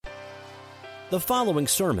The following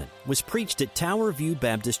sermon was preached at Tower View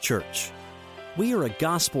Baptist Church. We are a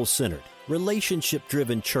gospel-centered,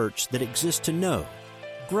 relationship-driven church that exists to know,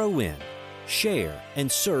 grow in, share, and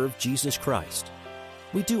serve Jesus Christ.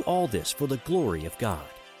 We do all this for the glory of God.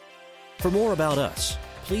 For more about us,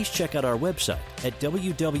 please check out our website at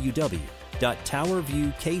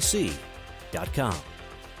www.towerviewkc.com.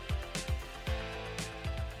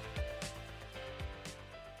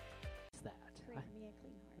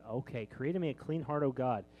 Okay, create in me a clean heart, O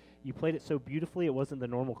God. You played it so beautifully, it wasn't the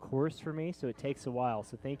normal chorus for me, so it takes a while,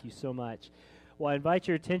 so thank you so much. Well, I invite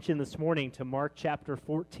your attention this morning to Mark chapter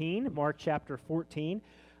 14. Mark chapter 14.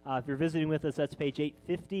 If you're visiting with us, that's page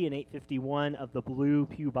 850 and 851 of the Blue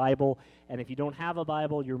Pew Bible. And if you don't have a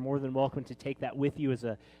Bible, you're more than welcome to take that with you as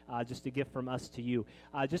just a gift from us to you.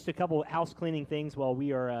 Just a couple house cleaning things while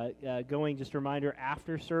we are going. Just a reminder,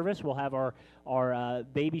 after service, we'll have our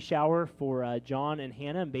baby shower for John and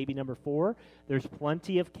Hannah and baby number 4. There's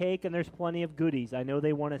plenty of cake and there's plenty of goodies. I know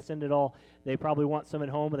they want to send it all. They probably want some at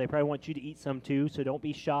home, but they probably want you to eat some too, so don't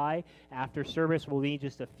be shy. After service, we'll need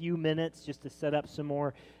just a few minutes just to set up some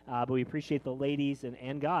more, but we appreciate the ladies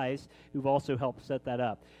and guys who've also helped set that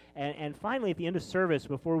up. And finally, at the end of service,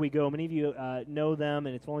 before we go, many of you know them,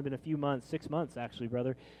 and it's only been a few months, 6 months actually,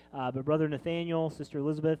 brother. But Brother Nathaniel, Sister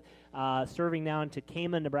Elizabeth, serving now in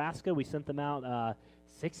Tekamah, Nebraska. We sent them out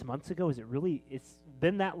 6 months ago. Is it really? It's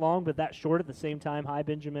been that long, but that short at the same time. Hi,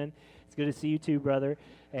 Benjamin. It's good to see you too, brother,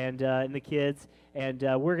 and the kids. And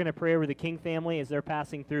we're going to pray over the King family as they're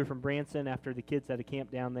passing through from Branson after the kids had a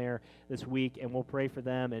camp down there this week, and we'll pray for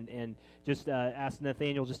them and just ask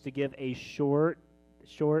Nathaniel just to give a short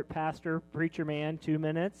pastor, preacher man, 2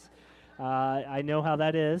 minutes. I know how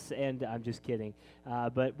that is, and I'm just kidding.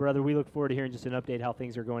 But, brother, we look forward to hearing just an update how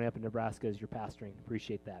things are going up in Nebraska as you're pastoring.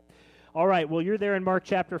 Appreciate that. All right, well, you're there in Mark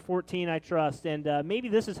chapter 14, I trust, and maybe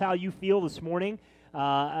this is how you feel this morning.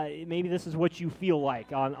 Maybe this is what you feel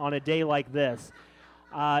like on a day like this.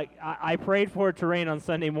 I prayed for it to rain on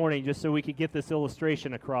Sunday morning just so we could get this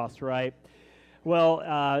illustration across, right?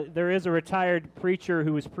 Well, there is a retired preacher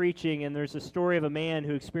who was preaching, and there's a story of a man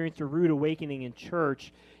who experienced a rude awakening in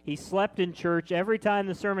church. He slept in church. Every time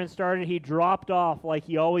the sermon started, he dropped off like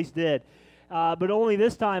he always did. But only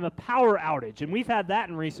this time a power outage, and we've had that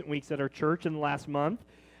in recent weeks at our church in the last month.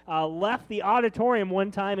 Left the auditorium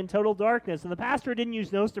one time in total darkness, and the pastor didn't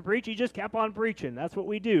use notes to preach. He just kept on preaching. That's what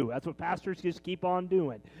we do. That's what pastors just keep on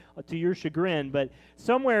doing, to your chagrin. But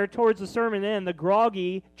somewhere towards the sermon end, the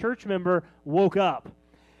groggy church member woke up,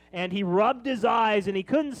 and he rubbed his eyes, and he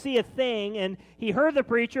couldn't see a thing, and he heard the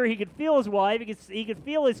preacher. He could feel his wife. He could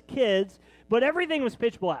feel his kids, but everything was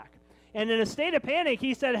pitch black. And in a state of panic,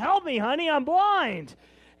 he said, "Help me, honey, I'm blind."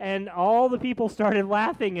 And all the people started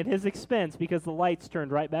laughing at his expense because the lights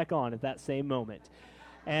turned right back on at that same moment.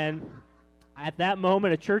 And at that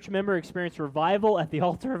moment, a church member experienced revival at the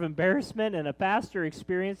altar of embarrassment, and a pastor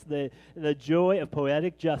experienced the joy of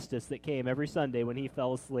poetic justice that came every Sunday when he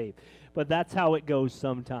fell asleep. But that's how it goes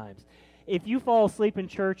sometimes. If you fall asleep in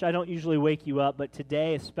church, I don't usually wake you up, but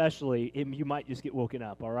today especially, you might just get woken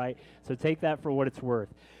up, all right? So take that for what it's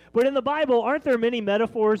worth. But in the Bible, aren't there many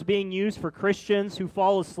metaphors being used for Christians who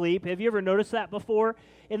fall asleep? Have you ever noticed that before?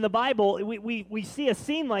 In the Bible, we see a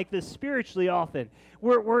scene like this spiritually often.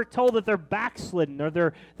 We're told that they're backslidden, or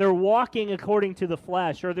they're walking according to the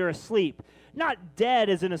flesh, or they're asleep. Not dead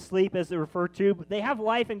as in asleep as they refer to, but they have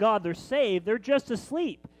life in God. They're saved. They're just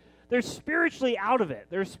asleep. They're spiritually out of it.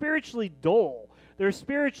 They're spiritually dull. They're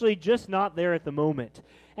spiritually just not there at the moment.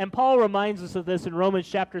 And Paul reminds us of this in Romans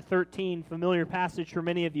chapter 13, familiar passage for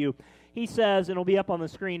many of you. He says, and it'll be up on the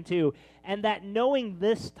screen too, and that knowing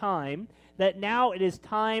this time, that now it is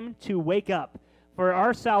time to wake up, for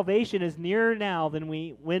our salvation is nearer now than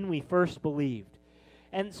when we first believed.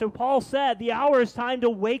 And so Paul said, the hour is time to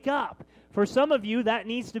wake up. For some of you, that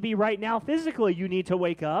needs to be right now. Physically, you need to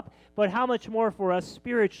wake up, but how much more for us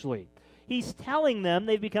spiritually? He's telling them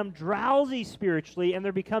they've become drowsy spiritually, and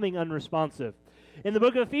they're becoming unresponsive. In the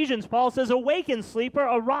book of Ephesians, Paul says, "Awaken, sleeper,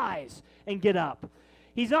 arise and get up."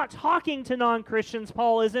 He's not talking to non-Christians,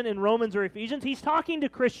 Paul isn't, in Romans or Ephesians. He's talking to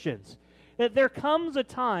Christians. That there comes a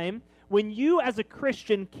time when you as a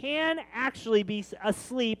Christian can actually be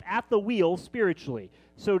asleep at the wheel spiritually,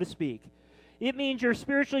 so to speak. It means you're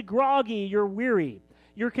spiritually groggy, you're weary.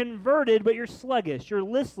 You're converted, but you're sluggish, you're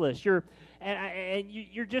listless, you're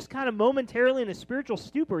just kind of momentarily in a spiritual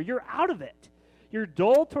stupor. You're out of it. You're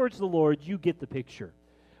dull towards the Lord. You get the picture.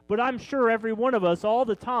 But I'm sure every one of us all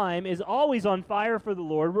the time is always on fire for the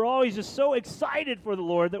Lord. We're always just so excited for the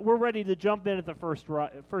Lord that we're ready to jump in at the first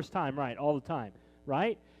time, right, all the time,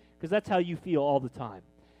 right? Because that's how you feel all the time.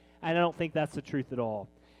 And I don't think that's the truth at all.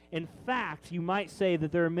 In fact, you might say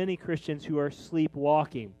that there are many Christians who are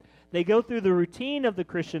sleepwalking. They go through the routine of the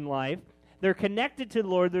Christian life. They're connected to the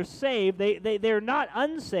Lord. They're saved. They're not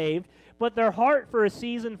unsaved, but their heart for a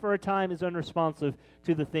season, for a time, is unresponsive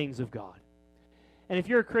to the things of God. And if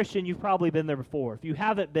you're a Christian, you've probably been there before. If you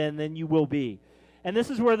haven't been, then you will be. And this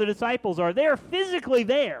is where the disciples are. They are physically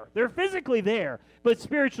there. They're physically there, but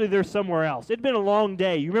spiritually they're somewhere else. It'd been a long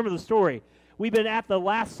day. You remember the story. We've been at the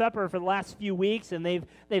Last Supper for the last few weeks, and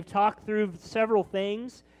they've talked through several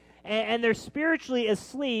things, and they're spiritually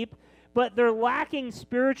asleep, but they're lacking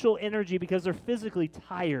spiritual energy because they're physically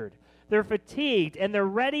tired. They're fatigued, and they're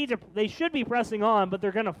ready to, they should be pressing on, but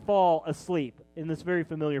they're going to fall asleep in this very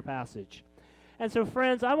familiar passage. And so,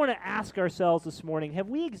 friends, I want to ask ourselves this morning, have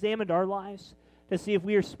we examined our lives to see if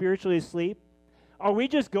we are spiritually asleep? Are we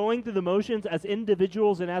just going through the motions as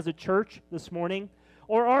individuals and as a church this morning?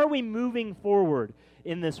 Or are we moving forward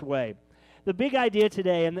in this way? The big idea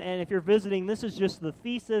today, and if you're visiting, this is just the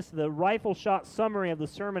thesis, the rifle shot summary of the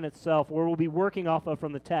sermon itself, where we'll be working off of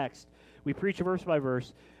from the text. We preach verse by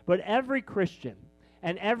verse. But every Christian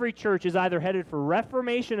and every church is either headed for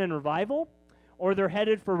reformation and revival, or they're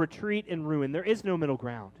headed for retreat and ruin. There is no middle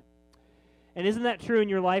ground. And isn't that true in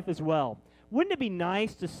your life as well? Wouldn't it be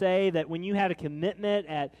nice to say that when you had a commitment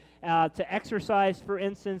to exercise, for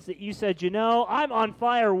instance, that you said, you know, I'm on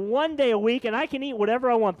fire one day a week and I can eat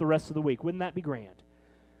whatever I want the rest of the week? Wouldn't that be grand?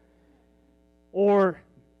 Or,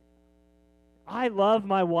 I love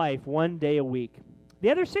my wife one day a week. The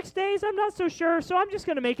other 6 days, I'm not so sure, so I'm just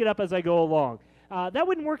going to make it up as I go along. That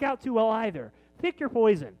wouldn't work out too well either. Pick your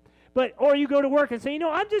poison. Or you go to work and say, you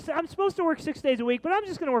know, I'm supposed to work 6 days a week, but I'm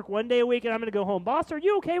just going to work one day a week and I'm going to go home. Boss, are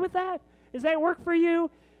you okay with that? Does that work for you?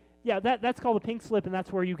 Yeah, that's called a pink slip, and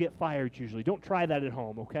that's where you get fired usually. Don't try that at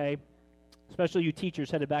home, okay? Especially you teachers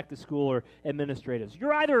headed back to school or administratives.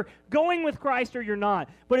 You're either going with Christ or you're not,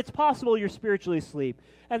 but it's possible you're spiritually asleep.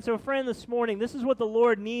 And so, friend, this morning, this is what the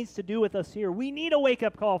Lord needs to do with us here. We need a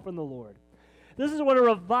wake-up call from the Lord. This is what a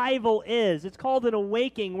revival is. It's called an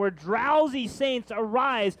awaking, where drowsy saints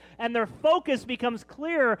arise and their focus becomes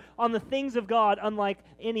clearer on the things of God unlike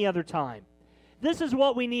any other time. This is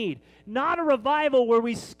what we need. Not a revival where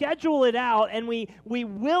we schedule it out and we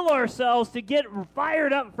will ourselves to get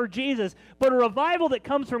fired up for Jesus, but a revival that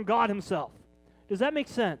comes from God himself. Does that make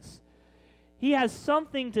sense? He has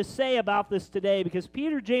something to say about this today, because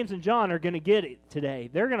Peter, James, and John are going to get it today.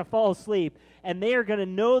 They're going to fall asleep, and they are going to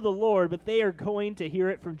know the Lord, but they are going to hear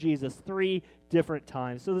it from Jesus 3 different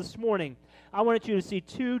times. So this morning, I wanted you to see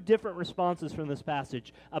 2 different responses from this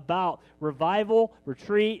passage about revival,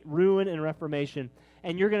 retreat, ruin, and reformation.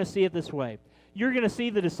 And you're going to see it this way. You're going to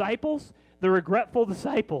see the disciples, the regretful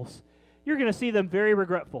disciples. You're going to see them very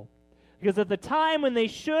regretful. Because at the time when they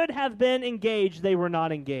should have been engaged, they were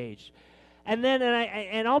not engaged. And then,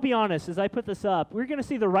 and I'll be honest, as I put this up, we're going to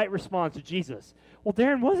see the right response to Jesus. Well,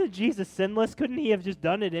 Darren, wasn't Jesus sinless? Couldn't he have just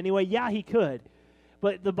done it anyway? Yeah, he could.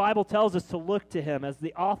 But the Bible tells us to look to him as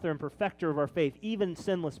the author and perfecter of our faith, even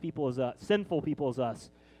sinful people as us,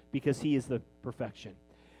 because he is the perfection.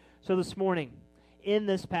 So this morning, in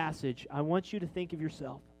this passage, I want you to think of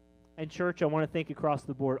yourself. And church, I want to think across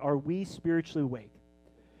the board. Are we spiritually awake?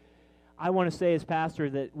 I want to say as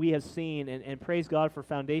pastor that we have seen, and praise God for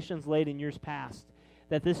foundations laid in years past,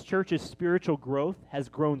 that this church's spiritual growth has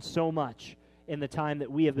grown so much in the time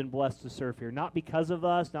that we have been blessed to serve here. Not because of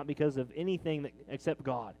us, not because of anything except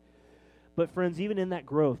God. But friends, even in that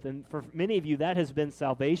growth, and for many of you that has been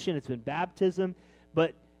salvation, it's been baptism,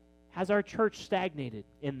 but has our church stagnated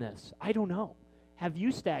in this? I don't know. Have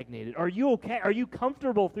you stagnated? Are you okay? Are you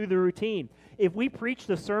comfortable through the routine? If we preached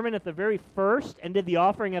the sermon at the very first and did the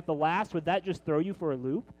offering at the last, would that just throw you for a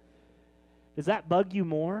loop? Does that bug you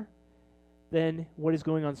more than what is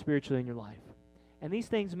going on spiritually in your life? And these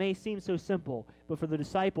things may seem so simple, but for the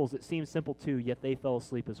disciples it seems simple too, yet they fell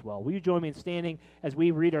asleep as well. Will you join me in standing as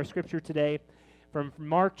we read our scripture today from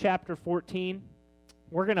Mark chapter 14?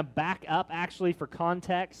 We're going to back up actually for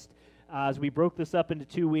context as we broke this up into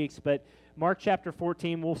 2 weeks, but Mark chapter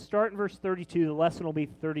 14, we'll start in verse 32. The lesson will be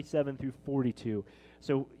 37 through 42.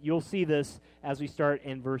 So you'll see this as we start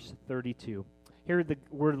in verse 32. Hear the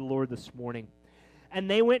word of the Lord this morning. And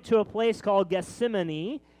they went to a place called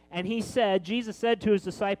Gethsemane, and Jesus said to his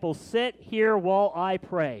disciples, "Sit here while I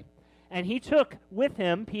pray." And he took with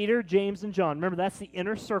him Peter, James, and John. Remember, that's the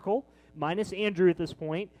inner circle, minus Andrew at this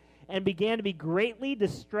point, and began to be greatly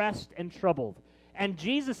distressed and troubled. And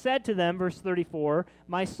Jesus said to them, verse 34,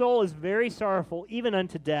 "My soul is very sorrowful, even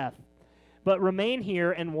unto death. But remain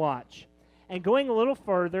here and watch." And going a little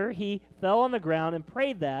further, he fell on the ground and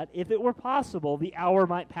prayed that, if it were possible, the hour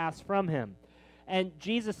might pass from him. And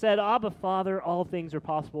Jesus said, Abba, Father, all things are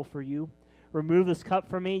possible for you. Remove this cup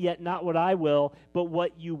from me, yet not what I will, but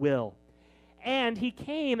what you will. And he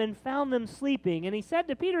came and found them sleeping. And he said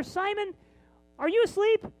to Peter, Simon, are you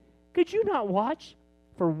asleep? Could you not watch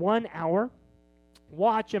for 1 hour?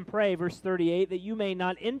 Watch and pray, verse 38, that you may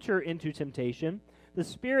not enter into temptation. The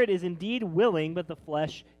spirit is indeed willing, but the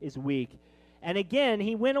flesh is weak. And again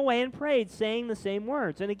he went away and prayed, saying the same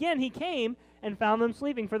words. And again he came and found them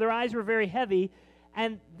sleeping, for their eyes were very heavy,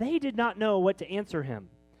 and they did not know what to answer him.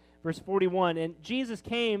 Verse 41, and Jesus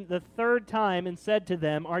came the third time and said to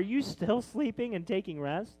them, are you still sleeping and taking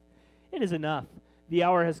rest? It is enough. The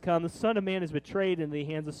hour has come. The Son of Man is betrayed into the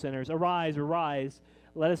hands of sinners. Arise, arise,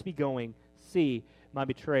 let us be going. See, my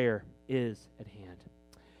betrayer is at hand.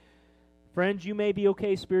 Friends, you may be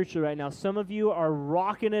okay spiritually right now. Some of you are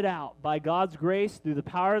rocking it out by God's grace through the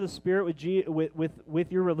power of the Spirit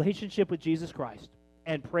with your relationship with Jesus Christ.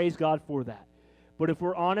 And praise God for that. But if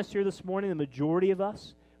we're honest here this morning, the majority of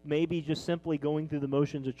us may be just simply going through the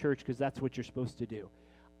motions of church because that's what you're supposed to do.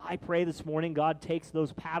 I pray this morning God takes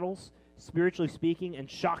those paddles, spiritually speaking, and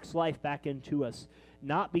shocks life back into us.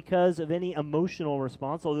 Not because of any emotional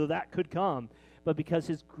response, although that could come, but because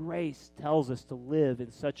his grace tells us to live in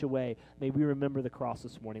such a way. May we remember the cross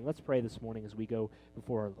this morning. Let's pray this morning as we go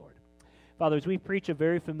before our Lord. Father, as we preach a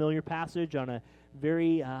very familiar passage on a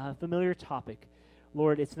very familiar topic,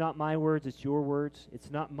 Lord, it's not my words, it's your words. It's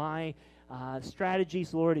not my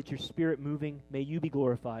strategies, Lord, it's your Spirit moving. May you be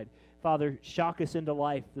glorified. Father, shock us into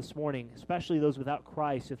life this morning, especially those without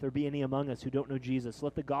Christ, if there be any among us who don't know Jesus.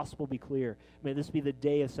 Let the gospel be clear. May this be the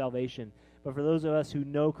day of salvation. But for those of us who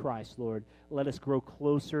know Christ, Lord, let us grow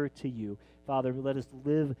closer to you. Father, let us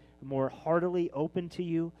live more heartily open to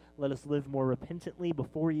you. Let us live more repentantly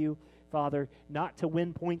before you. Father, not to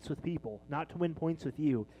win points with people, not to win points with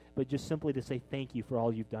you, but just simply to say thank you for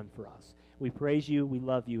all you've done for us. We praise you. We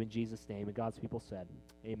love you in Jesus' name. And God's people said,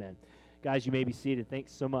 amen. Guys, you may be seated.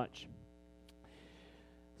 Thanks so much.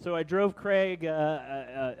 So I drove Craig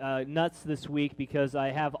nuts this week because I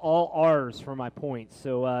have all R's for my points.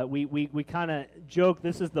 So we kind of joke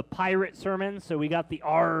this is the pirate sermon, so we got the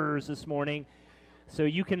R's this morning. So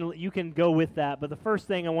you can go with that. But the first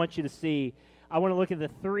thing I want you to see, I want to look at the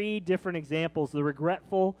three different examples, the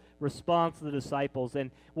regretful response of the disciples. And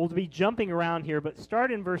we'll be jumping around here, but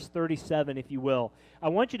start in verse 37, if you will. I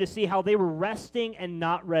want you to see how they were resting and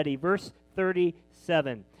not ready. Verse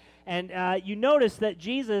 37. And you notice that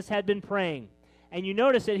Jesus had been praying. And you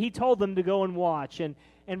notice that he told them to go and watch. And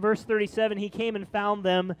in verse 37, he came and found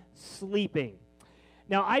them sleeping.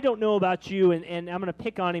 Now, I don't know about you, and I'm going to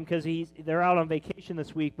pick on him because they're out on vacation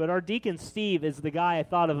this week, but our deacon Steve is the guy I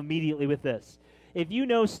thought of immediately with this. If you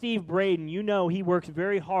know Steve Braden, you know he works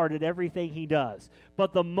very hard at everything he does.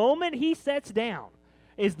 But the moment he sits down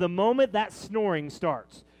is the moment that snoring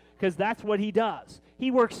starts, because that's what he does.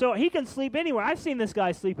 He works so he can sleep anywhere. I've seen this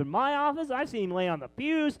guy sleep in my office. I've seen him lay on the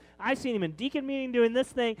pews. I've seen him in deacon meeting doing this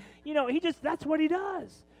thing. You know, that's what he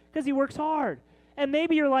does because he works hard. And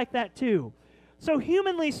maybe you're like that too. So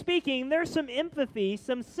humanly speaking, there's some empathy,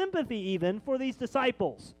 some sympathy even for these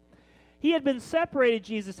disciples. He had been separated,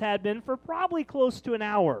 Jesus had been, for probably close to an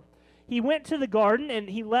hour. He went to the garden and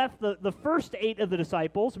he left the first 8 of the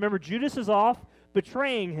disciples. Remember, Judas is off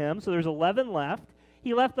betraying him, so there's 11 left.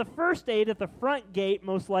 He left the first 8 at the front gate,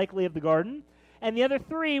 most likely, of the garden, and the other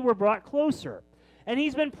 3 were brought closer. And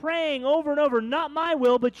he's been praying over and over, not my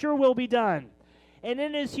will, but your will be done. And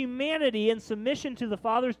in his humanity and submission to the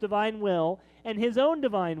Father's divine will and his own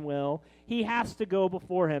divine will, he has to go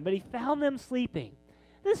before him. But he found them sleeping.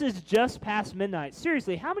 This is just past midnight.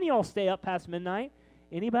 Seriously, how many of y'all stay up past midnight?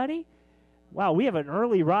 Anybody? Wow, we have an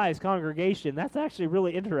early rise congregation. That's actually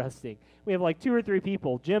really interesting. We have like 2 or 3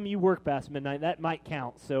 people. Jim, you work past midnight. That might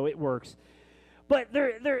count, so it works. But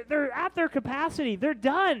they're at their capacity. They're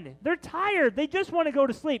done. They're tired. They just want to go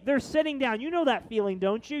to sleep. They're sitting down. You know that feeling,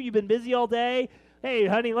 don't you? You've been busy all day. Hey,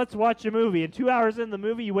 honey, let's watch a movie. And 2 hours in the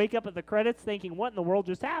movie, you wake up at the credits thinking, what in the world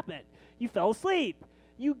just happened? You fell asleep.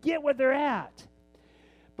 You get where they're at.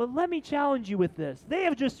 But let me challenge you with this. They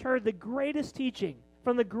have just heard the greatest teaching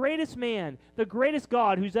from the greatest man, the greatest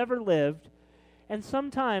God who's ever lived, and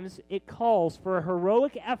sometimes it calls for a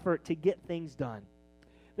heroic effort to get things done.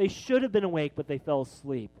 They should have been awake, but they fell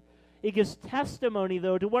asleep. It gives testimony,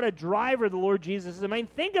 though, to what a driver the Lord Jesus is. I mean,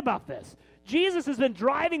 think about this. Jesus has been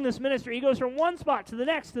driving this ministry. He goes from one spot to the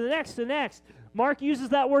next, to the next, to the next. Mark uses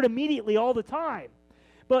that word immediately all the time.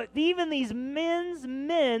 But even these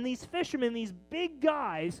men, these fishermen, these big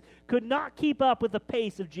guys, could not keep up with the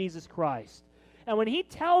pace of Jesus Christ. And when he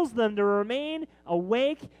tells them to remain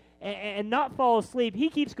awake and not fall asleep, he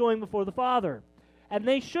keeps going before the Father. And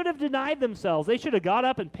they should have denied themselves. They should have got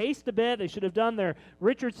up and paced a bit. They should have done their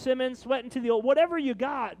Richard Simmons, sweating to the old, whatever you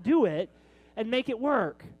got, do it and make it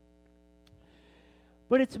work.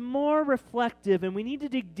 But it's more reflective, and we need to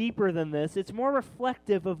dig deeper than this. It's more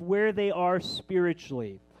reflective of where they are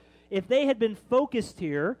spiritually. If they had been focused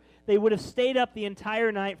here, they would have stayed up the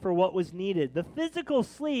entire night for what was needed. The physical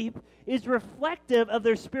sleep is reflective of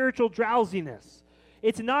their spiritual drowsiness.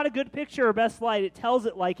 It's not a good picture or best light. It tells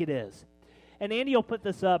it like it is. And Andy will put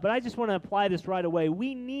this up, but I just want to apply this right away.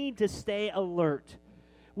 We need to stay alert.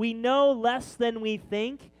 We know less than we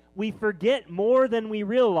think. We forget more than we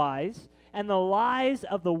realize. And the lies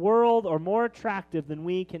of the world are more attractive than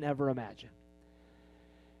we can ever imagine.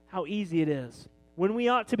 How easy it is. When we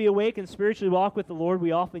ought to be awake and spiritually walk with the Lord,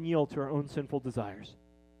 we often yield to our own sinful desires.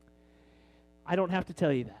 I don't have to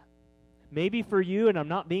tell you that. Maybe for you, and I'm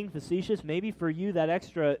not being facetious, maybe for you that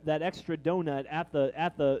extra donut at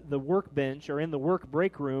the workbench or in the work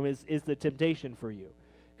break room is the temptation for you,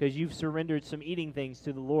 because you've surrendered some eating things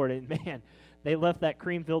to the Lord, and man, they left that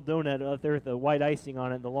cream-filled donut up there with the white icing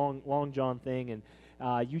on it, the long John thing,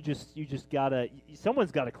 and you just gotta,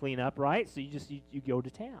 someone's got to clean up, right? So you go to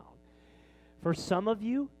town. For some of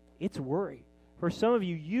you, it's worry. For some of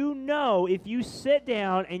you, you know if you sit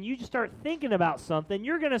down and you just start thinking about something,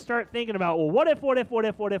 you're going to start thinking about, well, what if. Fill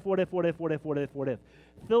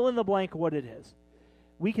in the blank what it is.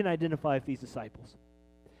 We can identify with these disciples.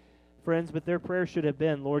 Friends, but their prayer should have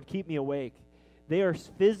been, Lord, keep me awake. They are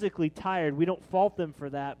physically tired. We don't fault them for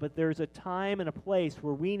that, but there's a time and a place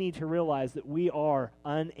where we need to realize that we are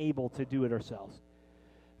unable to do it ourselves.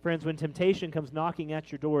 Friends, when temptation comes knocking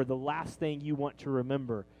at your door, the last thing you want to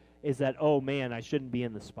remember is that, oh man, I shouldn't be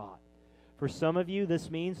in the spot. For some of you, this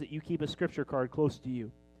means that you keep a scripture card close to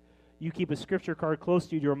you. You keep a scripture card close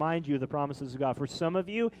to you to remind you of the promises of God. For some of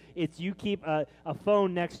you, it's you keep a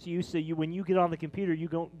phone next to you so when you get on the computer, you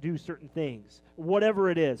don't do certain things. Whatever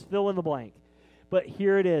it is, fill in the blank. But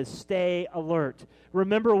here it is, stay alert.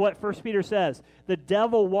 Remember what 1 Peter says. The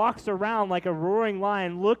devil walks around like a roaring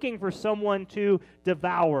lion looking for someone to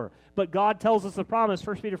devour. But God tells us the promise,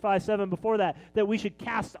 1 Peter 5:7 before that we should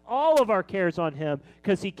cast all of our cares on him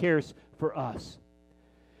because he cares for us.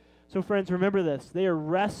 So friends, remember this. They are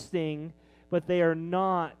resting, but they are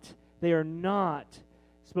not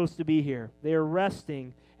supposed to be here. They are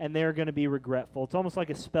resting, and they are going to be regretful. It's almost like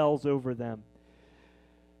a spell's over them.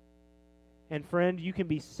 And friend, you can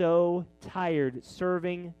be so tired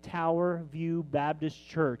serving Tower View Baptist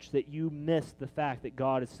Church that you miss the fact that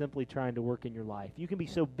God is simply trying to work in your life. You can be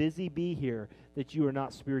so busy be here that you are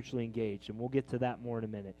not spiritually engaged, and we'll get to that more in a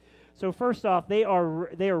minute. So first off, they are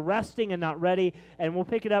resting and not ready, and we'll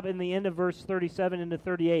pick it up in the end of verse 37 into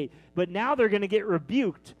 38. But now they're going to get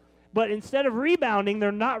rebuked. But instead of rebounding,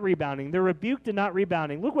 they're not rebounding. They're rebuked and not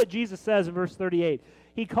rebounding. Look what Jesus says in verse 38.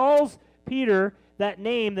 He calls Peter that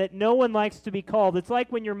name that no one likes to be called. It's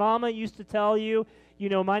like when your mama used to tell you,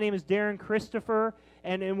 my name is Darren Christopher,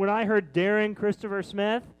 and when I heard Darren Christopher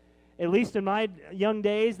Smith, at least in my young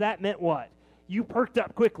days, that meant what? You perked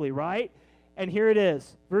up quickly, right? And here it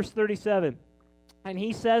is, verse 37. And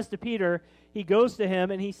he says to Peter, he goes to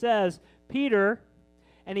him and he says, Peter,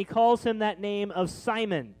 and he calls him that name of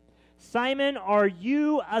Simon. Simon, are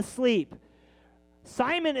you asleep?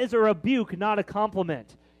 Simon is a rebuke, not a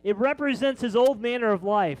compliment. It represents his old manner of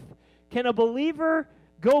life. Can a believer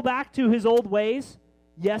go back to his old ways?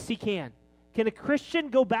 Yes, he can. Can a Christian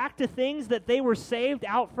go back to things that they were saved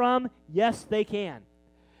out from? Yes, they can.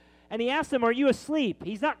 And he asked him, are you asleep?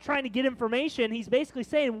 He's not trying to get information. He's basically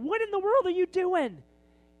saying, what in the world are you doing?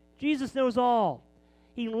 Jesus knows all.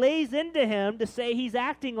 He lays into him to say he's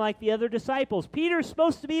acting like the other disciples. Peter's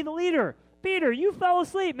supposed to be the leader. Peter, you fell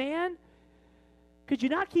asleep, man. Could you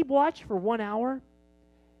not keep watch for 1 hour?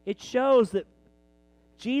 It shows that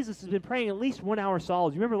Jesus has been praying at least 1 hour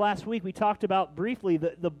solid. You remember last week we talked about briefly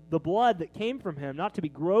the blood that came from him, not to be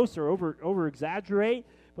gross or over-exaggerate,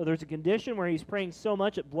 but there's a condition where he's praying so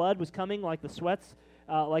much that blood was coming like the sweats,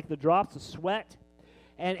 like the drops of sweat.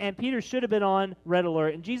 And Peter should have been on red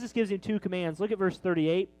alert. And Jesus gives him 2 commands. Look at verse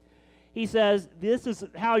 38. He says, this is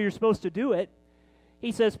how you're supposed to do it.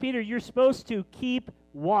 He says, Peter, you're supposed to keep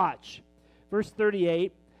watch. Verse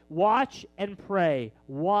 38. Watch and pray.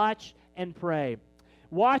 Watch and pray.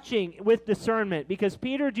 Watching with discernment. Because,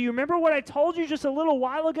 Peter, do you remember what I told you just a little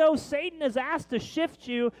while ago? Satan has asked to sift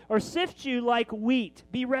you like wheat.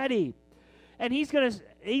 Be ready. And he's going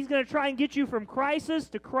to try and get you from crisis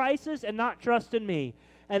to crisis and not trust in me.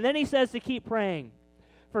 And then he says to keep praying.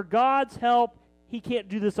 For God's help, he can't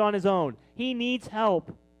do this on his own. He needs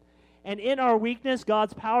help. And in our weakness,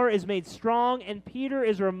 God's power is made strong, and Peter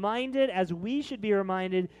is reminded, as we should be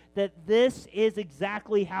reminded, that this is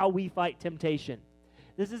exactly how we fight temptation.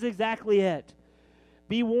 This is exactly it.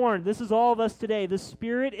 Be warned, this is all of us today. The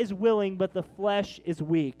spirit is willing, but the flesh is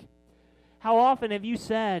weak. How often have you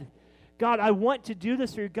said, God, I want to do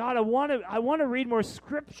this for you. God, I want to read more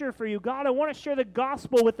scripture for you. God, I want to share the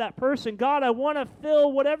gospel with that person. God, I want to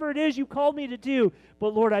fill whatever it is you called me to do.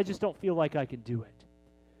 But Lord, I just don't feel like I can do it.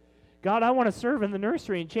 God, I want to serve in the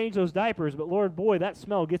nursery and change those diapers, but Lord, boy, that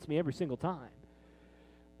smell gets me every single time.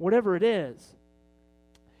 Whatever it is.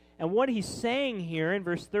 And what he's saying here in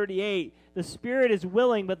verse 38, the spirit is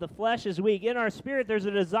willing, but the flesh is weak. In our spirit, there's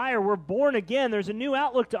a desire. We're born again. There's a new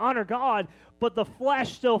outlook to honor God, but the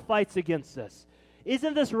flesh still fights against us.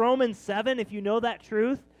 Isn't this Romans 7, if you know that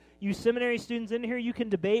truth? You seminary students in here, you can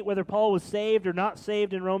debate whether Paul was saved or not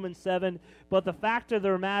saved in Romans 7, but the fact of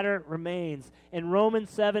the matter remains. In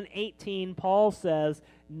Romans 7:18, Paul says,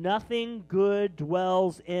 nothing good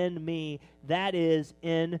dwells in me, that is,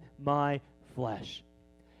 in my flesh.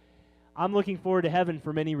 I'm looking forward to heaven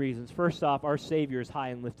for many reasons. First off, our Savior is high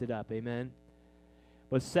and lifted up, amen?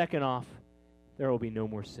 But second off, there will be no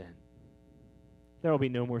more sin. There will be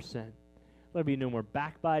no more sin. There will be no more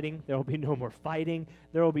backbiting. There will be no more fighting.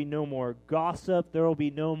 There will be no more gossip. There will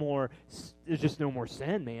be no more, there's just no more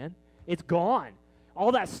sin, man. It's gone.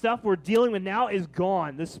 All that stuff we're dealing with now is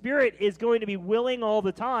gone. The Spirit is going to be willing all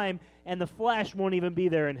the time, and the flesh won't even be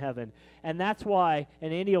there in heaven. And that's why,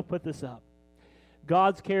 and Andy will put this up,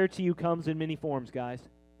 God's care to you comes in many forms, guys.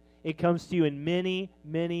 It comes to you in many,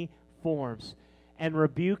 many forms. And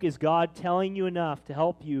rebuke is God telling you enough to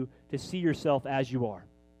help you to see yourself as you are.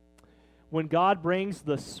 When God brings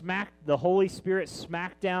the Holy Spirit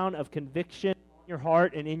smackdown of conviction in your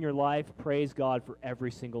heart and in your life, praise God for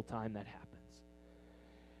every single time that happens.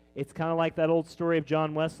 It's kind of like that old story of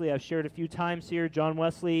John Wesley I've shared a few times here. John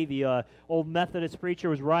Wesley, the old Methodist preacher,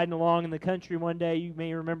 was riding along in the country one day. You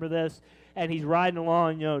may remember this. And he's riding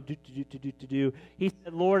along, He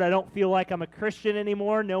said, Lord, I don't feel like I'm a Christian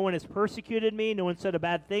anymore. No one has persecuted me. No one said a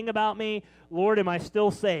bad thing about me. Lord, am I still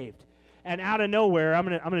saved? And out of nowhere, I'm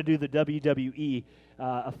gonna do the WWE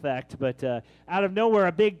effect, but out of nowhere,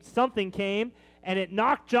 a big something came, and it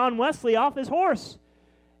knocked John Wesley off his horse.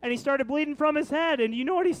 And he started bleeding from his head. And you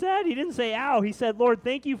know what he said? He didn't say, ow. He said, Lord,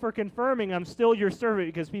 thank you for confirming I'm still your servant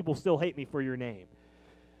because people still hate me for your name.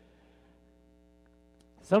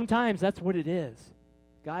 Sometimes that's what it is.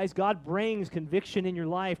 Guys, God brings conviction in your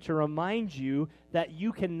life to remind you that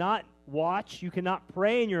you cannot watch, you cannot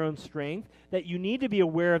pray in your own strength, that you need to be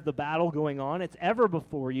aware of the battle going on. It's ever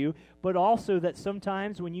before you, but also that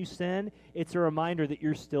sometimes when you sin, it's a reminder that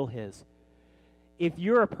you're still His. If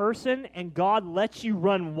you're a person and God lets you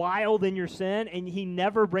run wild in your sin and He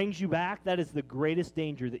never brings you back, that is the greatest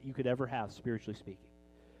danger that you could ever have, spiritually speaking.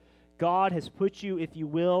 God has put you, if you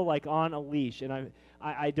will, like on a leash. And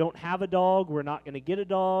I don't have a dog. We're not going to get a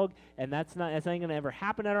dog, and that's not going to ever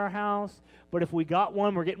happen at our house. But if we got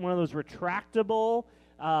one, we're getting one of those retractable,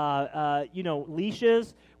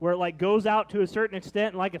 leashes where it like goes out to a certain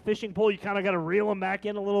extent, and like a fishing pole, you kind of got to reel them back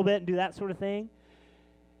in a little bit and do that sort of thing.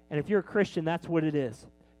 And if you're a Christian, that's what it is.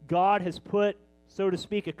 God has put, so to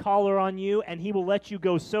speak, a collar on you, and He will let you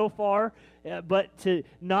go so far, but to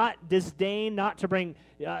not disdain, not to bring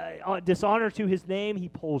dishonor to His name, He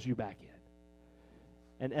pulls you back in.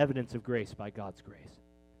 An evidence of grace by God's grace.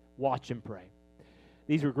 Watch and pray.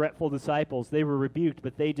 These regretful disciples, they were rebuked,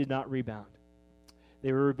 but they did not rebound.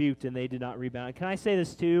 They were rebuked, and they did not rebound. And can I say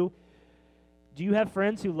this too? Do you have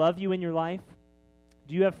friends who love you in your life?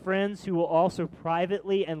 Do you have friends who will also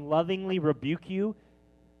privately and lovingly rebuke you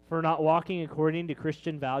for not walking according to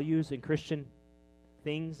Christian values and Christian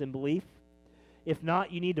things and belief? If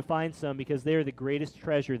not, you need to find some because they are the greatest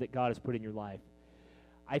treasure that God has put in your life.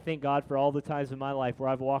 I thank God for all the times in my life where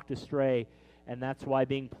I've walked astray, and that's why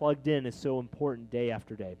being plugged in is so important day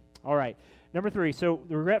after day. All right, number 3. So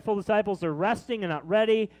the regretful disciples, they're resting and not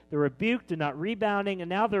ready. They're rebuked and not rebounding, and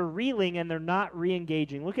now they're reeling and they're not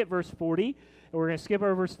re-engaging. Look at verse 40, and we're going to skip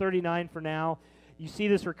over verse 39 for now. You see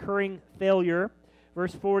this recurring failure.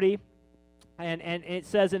 Verse 40, and it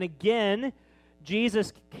says, and again,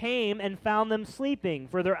 Jesus came and found them sleeping,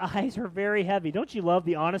 for their eyes were very heavy. Don't you love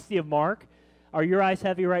the honesty of Mark? Are your eyes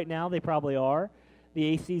heavy right now? They probably are. The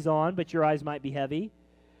AC's on, but your eyes might be heavy.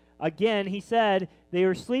 Again, he said they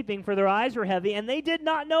were sleeping, for their eyes were heavy, and they did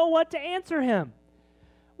not know what to answer him.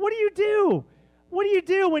 What do you do? What do you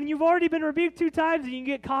do when you've already been rebuked 2 times and you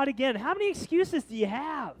get caught again? How many excuses do you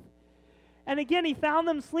have? And again, he found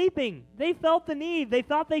them sleeping. They felt the need. They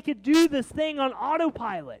thought they could do this thing on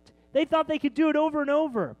autopilot. They thought they could do it over and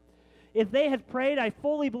over. if they had prayed, I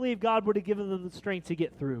fully believe God would have given them the strength to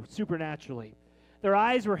get through supernaturally. Their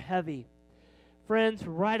eyes were heavy. Friends,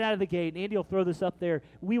 right out of the gate, and Andy will throw this up there,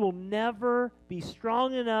 we will never be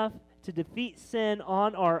strong enough to defeat sin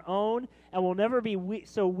on our own, and we'll never be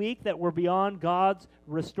so weak that we're beyond God's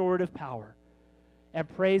restorative power. And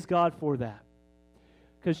praise God for that.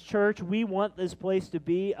 Because, church, we want this place to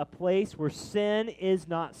be a place where sin is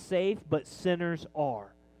not safe, but sinners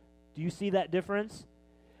are. Do you see that difference?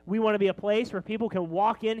 We want to be a place where people can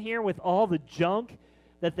walk in here with all the junk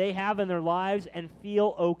that they have in their lives and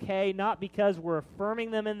feel okay, not because we're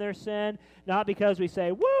affirming them in their sin, not because we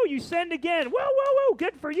say, whoa, you sinned again, whoa, whoa, whoa,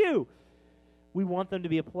 good for you. We want them to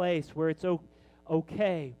be a place where it's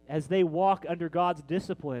okay as they walk under God's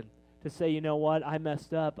discipline to say, you know what, I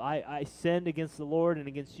messed up. I sinned against the Lord and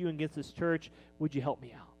against you and against this church. Would you help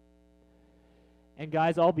me out? And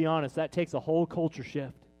guys, I'll be honest, that takes a whole culture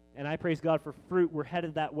shift. And I praise God for fruit. We're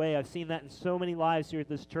headed that way. I've seen that in so many lives here at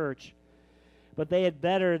this church. But they had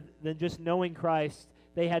better than just knowing Christ.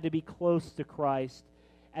 They had to be close to Christ.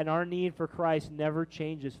 And our need for Christ never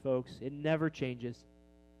changes, folks. It never changes.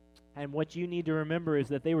 And what you need to remember is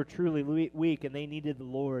that they were truly weak and they needed the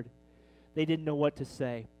Lord. They didn't know what to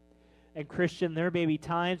say. And Christian, there may be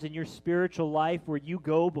times in your spiritual life where you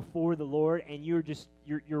go before the Lord and you're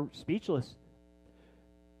speechless.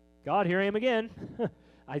 God, here I am again.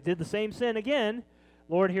 I did the same sin again.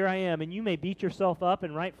 Lord, here I am. And you may beat yourself up,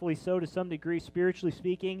 and rightfully so to some degree, spiritually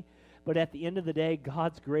speaking, but at the end of the day,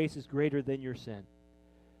 God's grace is greater than your sin.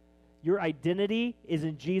 Your identity is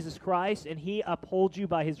in Jesus Christ, and He upholds you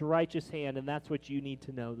by His righteous hand, and that's what you need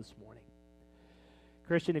to know this morning.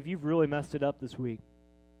 Christian, if you've really messed it up this week,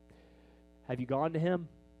 have you gone to Him?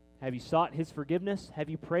 Have you sought His forgiveness? Have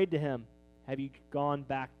you prayed to Him? Have you gone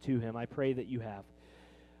back to Him? I pray that you have.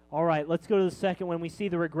 All right, let's go to the second one. We see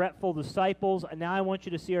the regretful disciples, and now I want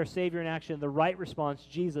you to see our Savior in action, the right response,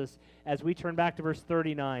 Jesus, as we turn back to verse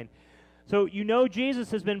 39. So you know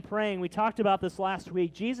Jesus has been praying. We talked about this last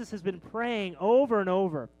week. Jesus has been praying over and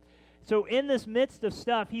over. So in this midst of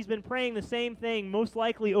stuff, He's been praying the same thing, most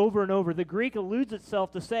likely over and over. The Greek alludes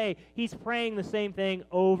itself to say He's praying the same thing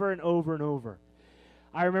over and over and over.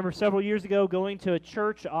 I remember several years ago going to a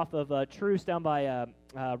church off of Truce down by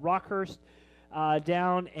Rockhurst,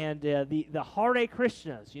 down, and the Hare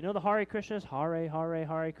Krishnas. You know the Hare Krishnas?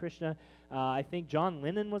 Hare Krishna. I think John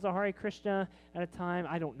Lennon was a Hare Krishna at a time.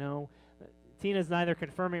 I don't know. Tina's neither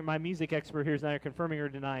confirming, my music expert here is neither confirming or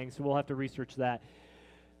denying, so we'll have to research that.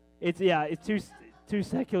 It's too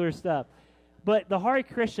secular stuff. But the Hare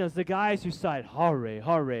Krishnas, the guys who cite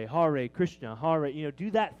Hare Krishna,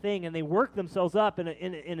 do that thing, and they work themselves up in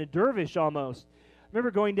a dervish almost. I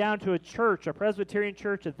remember going down to a church, a Presbyterian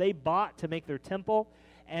church that they bought to make their temple,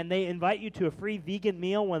 and they invite you to a free vegan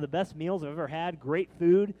meal, one of the best meals I've ever had, great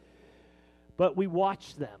food. But we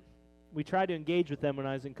watched them. We tried to engage with them when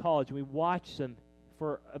I was in college, and we watched them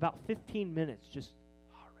for about 15 minutes, just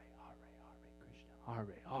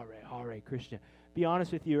Hare Krishna. Be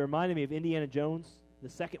honest with you, it reminded me of Indiana Jones, the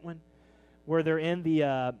second one, where they're in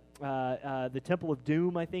the Temple of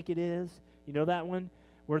Doom, I think it is. You know that one?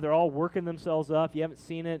 Where they're all working themselves up. You haven't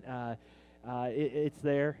seen it. It's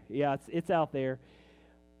there. Yeah, it's out there.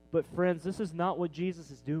 But friends, this is not what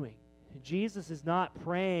Jesus is doing. Jesus is not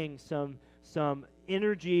praying some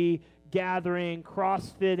energy gathering,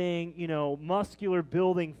 crossfitting, muscular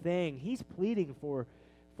building thing. He's pleading for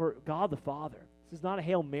God the Father. This is not a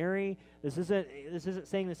Hail Mary. This isn't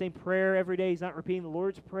saying the same prayer every day. He's not repeating the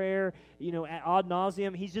Lord's Prayer, ad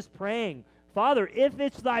nauseum. He's just praying, Father, if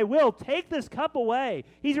it's thy will, take this cup away.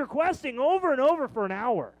 He's requesting over and over for an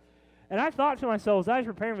hour. And I thought to myself as I was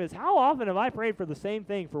preparing for this, how often have I prayed for the same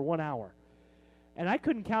thing for 1 hour? And I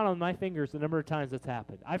couldn't count on my fingers the number of times that's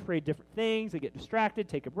happened. I've prayed different things. I get distracted,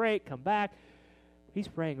 take a break, come back. He's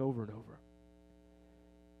praying over and over.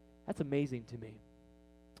 That's amazing to me.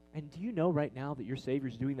 And do you know right now that your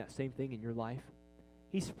Savior's doing that same thing in your life?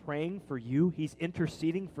 He's praying for you. He's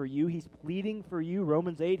interceding for you. He's pleading for you.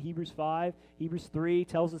 Romans 8, Hebrews 5, Hebrews 3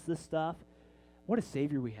 tells us this stuff. What a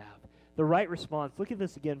Savior we have. The right response. Look at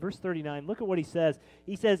this again. Verse 39. Look at what he says.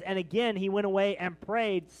 He says, and again he went away and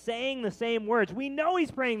prayed, saying the same words. We know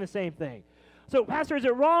he's praying the same thing. So, Pastor, is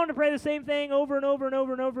it wrong to pray the same thing over and over and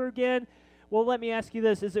over and over again? Well, let me ask you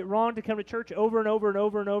this. Is it wrong to come to church over and over and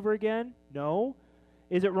over and over again? No.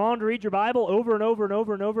 Is it wrong to read your Bible over and over and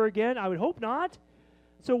over and over again? I would hope not.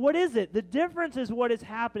 So what is it? The difference is what is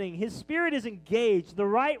happening. His spirit is engaged. The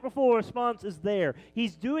rightful response is there.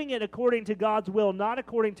 He's doing it according to God's will, not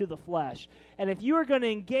according to the flesh. And if you are going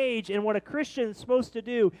to engage in what a Christian is supposed to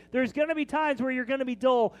do, there's going to be times where you're going to be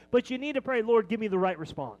dull, but you need to pray, Lord, give me the right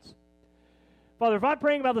response. Father, if I'm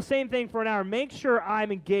praying about the same thing for an hour, make sure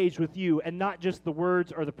I'm engaged with you and not just the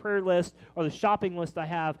words or the prayer list or the shopping list I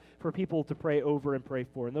have for people to pray over and pray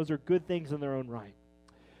for. And those are good things in their own right.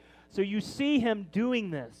 So you see him doing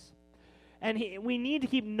this. And we need to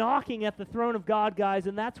keep knocking at the throne of God, guys,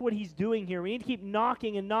 and that's what he's doing here. We need to keep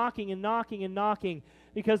knocking and knocking and knocking and knocking,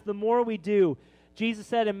 because the more we do, Jesus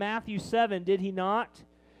said in Matthew 7, did he not?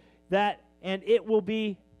 That, and it will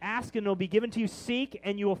be ask and it will be given to you, seek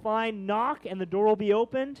and you will find, knock and the door will be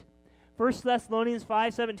opened. 1 Thessalonians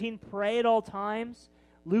 5:17, pray at all times.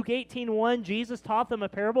 Luke 18:1, Jesus taught them a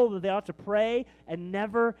parable that they ought to pray and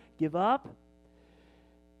never give up.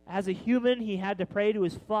 As a human, he had to pray to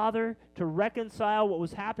his Father to reconcile what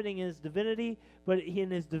was happening in his divinity, but in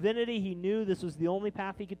his divinity, he knew this was the only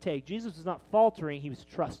path he could take. Jesus was not faltering, he was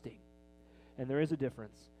trusting. And there is a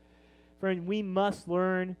difference. Friend, we must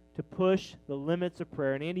learn to push the limits of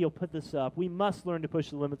prayer. And Andy will put this up. We must learn to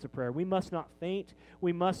push the limits of prayer. We must not faint.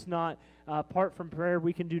 We must not, apart from prayer,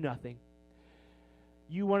 we can do nothing.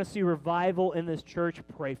 You want to see revival in this church,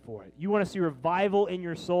 pray for it. You want to see revival in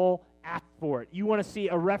your soul, act for it. You want to see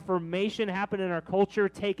a reformation happen in our culture,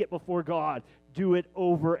 take it before God. Do it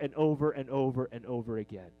over and over and over and over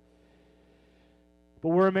again. But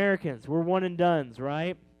we're Americans. We're one and dones,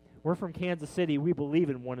 right? We're from Kansas City. We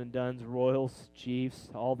believe in one and dones, Royals, Chiefs,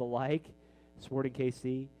 all the like. Sporting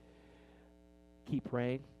KC. Keep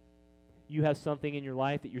praying. You have something in your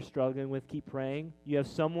life that you're struggling with, keep praying. You have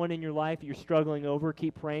someone in your life that you're struggling over,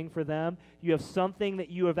 keep praying for them. You have something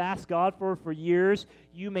that you have asked God for years.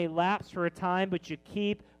 You may lapse for a time, but you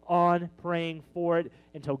keep on praying for it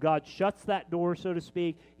until God shuts that door, so to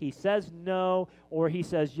speak. He says no, or he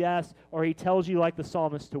says yes, or he tells you like the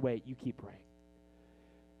psalmist to wait. You keep praying.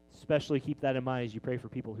 Especially keep that in mind as you pray for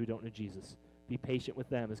people who don't know Jesus. Be patient with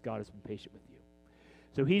them as God has been patient with you.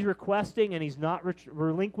 So he's requesting and he's not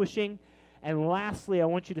relinquishing. And lastly, I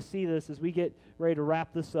want you to see this as we get ready to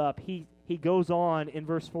wrap this up. He goes on in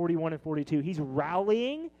verse 41 and 42. He's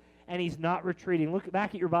rallying and he's not retreating. Look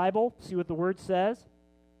back at your Bible. See what the word says.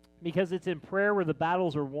 Because it's in prayer where the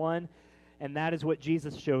battles are won. And that is what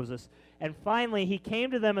Jesus shows us. And finally, he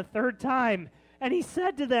came to them a third time. And he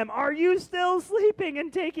said to them, are you still sleeping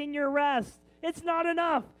and taking your rest? It's not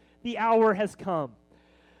enough. The hour has come.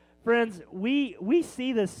 Friends, we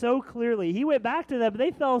see this so clearly. He went back to them, but they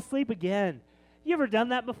fell asleep again. You ever done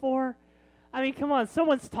that before? I mean, come on.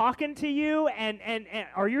 Someone's talking to you,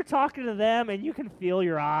 or you're talking to them, and you can feel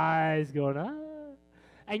your eyes going,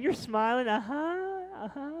 and you're smiling,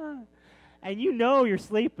 and you know you're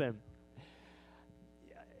sleeping.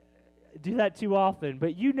 Do that too often,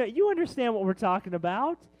 but you understand what we're talking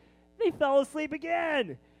about. They fell asleep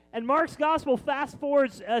again. And Mark's gospel fast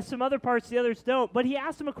forwards some other parts the others don't, but he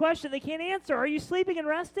asked them a question they can't answer. Are you sleeping and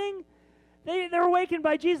resting? They're awakened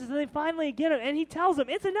by Jesus, and they finally get it, and he tells them,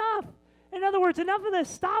 it's enough. In other words, enough of this.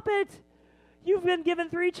 Stop it. You've been given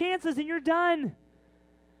 3 chances, and you're done.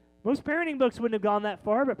 Most parenting books wouldn't have gone that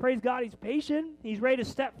far, but praise God, he's patient. He's ready to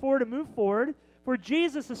step forward and move forward. For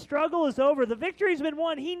Jesus, the struggle is over. The victory's been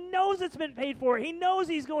won. He knows it's been paid for. He knows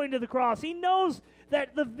he's going to the cross. He knows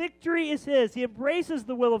that the victory is his. He embraces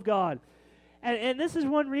the will of God. And this is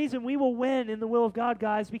one reason we will win in the will of God,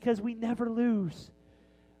 guys, because we never lose.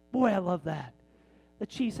 Boy, I love that. The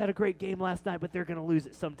Chiefs had a great game last night, but they're going to lose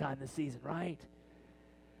it sometime this season, right?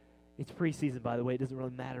 It's preseason, by the way. It doesn't really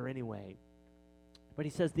matter anyway. But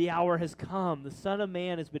he says, the hour has come. The Son of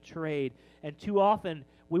Man is betrayed. And too often,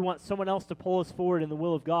 we want someone else to pull us forward in the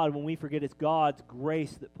will of God when we forget it's God's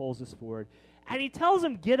grace that pulls us forward. And he tells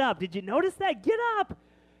them, get up. Did you notice that? Get up.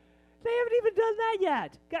 They haven't even done that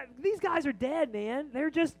yet. God, these guys are dead, man. They're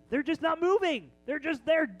just not moving. They're just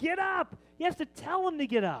there. Get up. He has to tell them to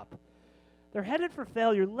get up. They're headed for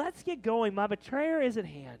failure. Let's get going. My betrayer is at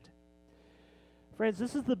hand. Friends,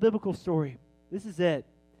 this is the biblical story. This is it.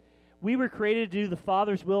 We were created to do the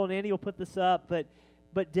Father's will, and Andy will put this up,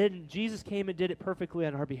 but didn't. Jesus came and did it perfectly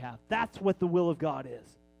on our behalf. That's what the will of God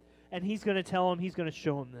is. And he's going to tell him, he's going to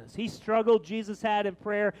show him this. He struggled, Jesus had in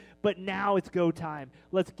prayer, but now it's go time.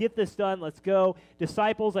 Let's get this done. Let's go.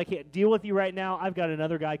 Disciples, I can't deal with you right now. I've got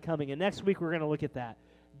another guy coming. And next week we're going to look at that.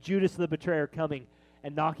 Judas the betrayer coming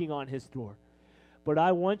and knocking on his door. But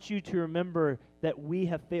I want you to remember that we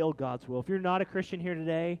have failed God's will. If you're not a Christian here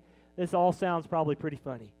today, this all sounds probably pretty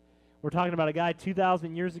funny. We're talking about a guy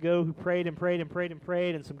 2,000 years ago who prayed and prayed and prayed and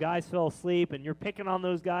prayed, and some guys fell asleep, and you're picking on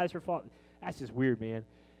those guys for fault. That's just weird, man.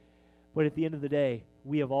 But at the end of the day,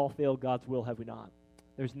 we have all failed God's will, have we not?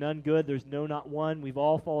 There's none good. There's no, not one. We've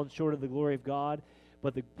all fallen short of the glory of God.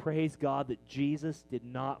 But praise God that Jesus did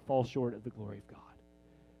not fall short of the glory of God.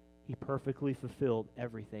 He perfectly fulfilled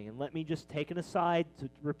everything. And let me just take an aside to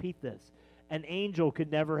repeat this. An angel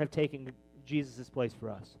could never have taken Jesus' place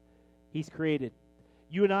for us. He's created.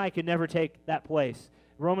 You and I could never take that place.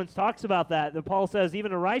 Romans talks about that. Paul says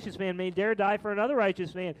even a righteous man may dare die for another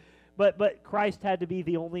righteous man. But Christ had to be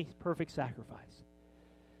the only perfect sacrifice.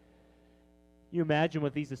 You imagine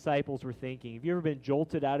what these disciples were thinking. Have you ever been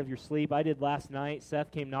jolted out of your sleep? I did last night.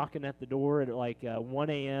 Seth came knocking at the door at like 1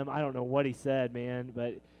 a.m. I don't know what he said, man,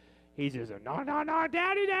 but he's just no, daddy,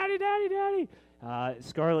 daddy, daddy, daddy.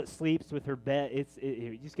 Scarlett sleeps with her bed.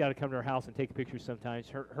 You just got to come to her house and take pictures sometimes.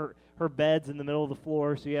 Her bed's in the middle of the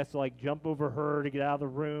floor, so you have to like jump over her to get out of the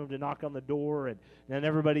room to knock on the door, and then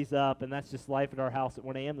everybody's up, and that's just life at our house at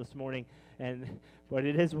 1 a.m. this morning. But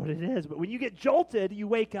it is what it is. But when you get jolted, you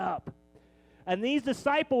wake up. And these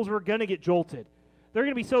disciples were going to get jolted. They're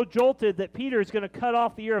going to be so jolted that Peter is going to cut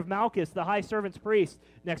off the ear of Malchus, the high servant's priest,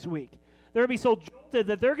 next week. They're going to be so jolted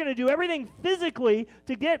that they're going to do everything physically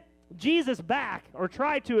to get Jesus back, or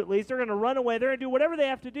try to at least. They're going to run away. They're going to do whatever they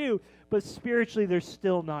have to do, but spiritually they're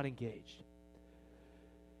still not engaged.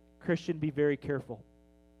 Christian, be very careful.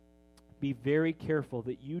 Be very careful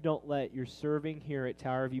that you don't let your serving here at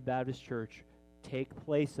Tower View Baptist Church take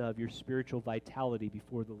place of your spiritual vitality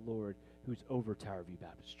before the Lord who's over Tower View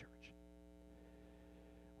Baptist Church.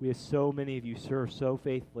 We have so many of you serve so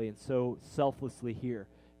faithfully and so selflessly here.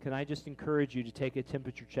 Can I just encourage you to take a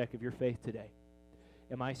temperature check of your faith today?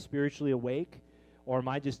 Am I spiritually awake, or am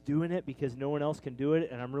I just doing it because no one else can do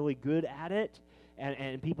it and I'm really good at it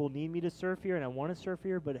and people need me to serve here and I want to serve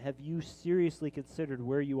here? But have you seriously considered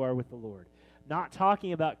where you are with the Lord? Not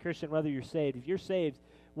talking about, Christian, whether you're saved. If you're saved,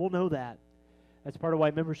 we'll know that. That's part of why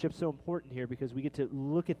membership's so important here, because we get to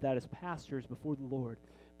look at that as pastors before the Lord.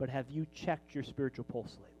 But have you checked your spiritual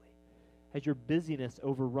pulse lately? Has your busyness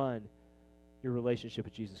overrun your relationship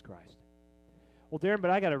with Jesus Christ? Well, Darren, but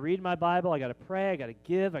I got to read my Bible, I got to pray, I got to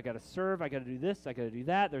give, I got to serve, I got to do this, I got to do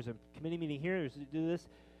that. There's a committee meeting here, there's to do this.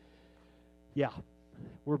 Yeah,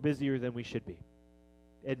 we're busier than we should be,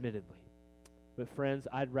 admittedly. But friends,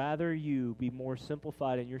 I'd rather you be more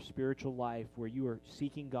simplified in your spiritual life, where you are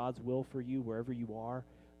seeking God's will for you wherever you are,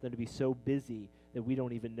 than to be so busy that we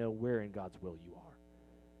don't even know where in God's will you are.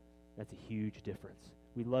 That's a huge difference.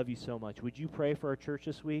 We love you so much. Would you pray for our church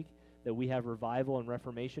this week, that we have revival and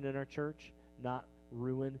reformation in our church, not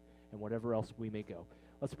ruin and whatever else we may go?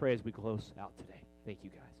 Let's pray as we close out today. Thank you,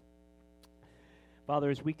 guys. Father,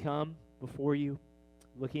 as we come before you,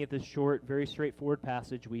 looking at this short, very straightforward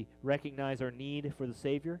passage, we recognize our need for the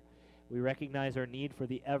Savior. We recognize our need for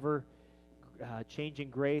the ever-changing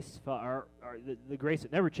grace, the grace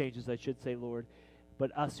that never changes, I should say, Lord,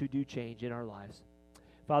 but us who do change in our lives.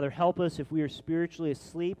 Father, help us if we are spiritually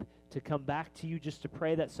asleep to come back to you just to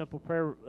pray that simple prayer